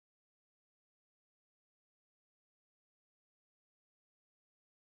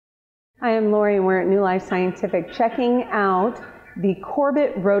Hi, I'm Lori and we're at New Life Scientific checking out the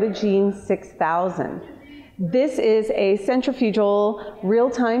Corbett Roto-Gene 6000. This is a centrifugal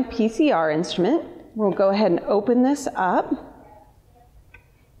real-time PCR instrument. We'll go ahead and open this up.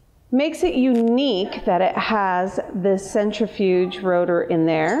 Makes it unique that it has this centrifuge rotor in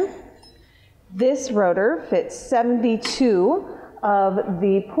there. This rotor fits 72 of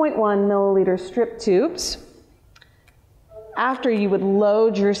the 0.1 milliliter strip tubes. After you would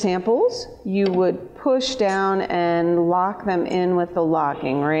load your samples, you would push down and lock them in with the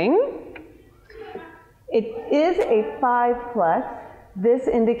locking ring. It is a 5+. This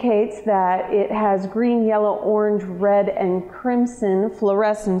indicates that it has green, yellow, orange, red, and crimson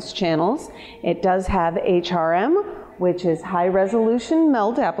fluorescence channels. It does have HRM, which is high resolution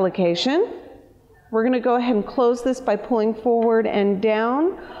melt application. We're going to go ahead and close this by pulling forward and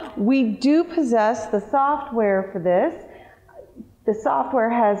down. We do possess the software for this. The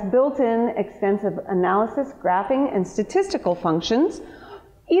software has built-in extensive analysis, graphing, and statistical functions.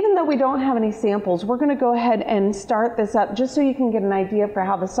 Even though we don't have any samples, we're going to go ahead and start this up just so you can get an idea for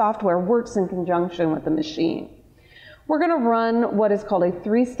how the software works in conjunction with the machine. We're going to run what is called a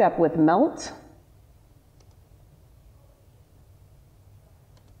 3-step with melt.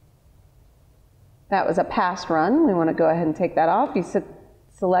 That was a past run. We want to go ahead and take that off. You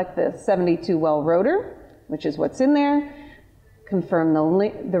select the 72 well rotor, which is what's in there. Confirm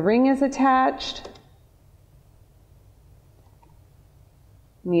the ring is attached.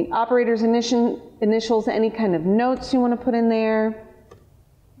 You need operator's initials, any kind of notes you want to put in there.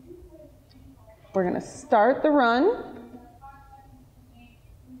 We're going to start the run.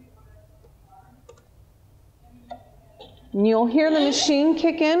 And you'll hear the machine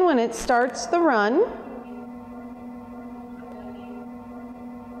kick in when it starts the run.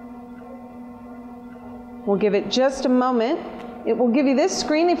 We'll give it just a moment. It will give you this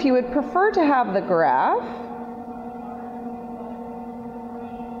screen if you would prefer to have the graph.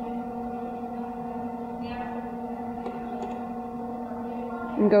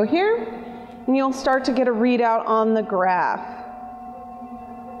 And go here, and you'll start to get a readout on the graph.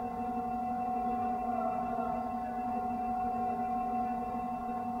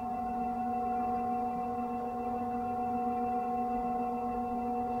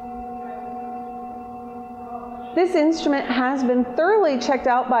 This instrument has been thoroughly checked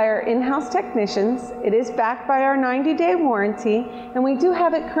out by our in-house technicians. It is backed by our 90-day warranty, and we do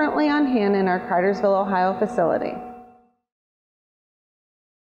have it currently on hand in our Cartersville, Ohio facility.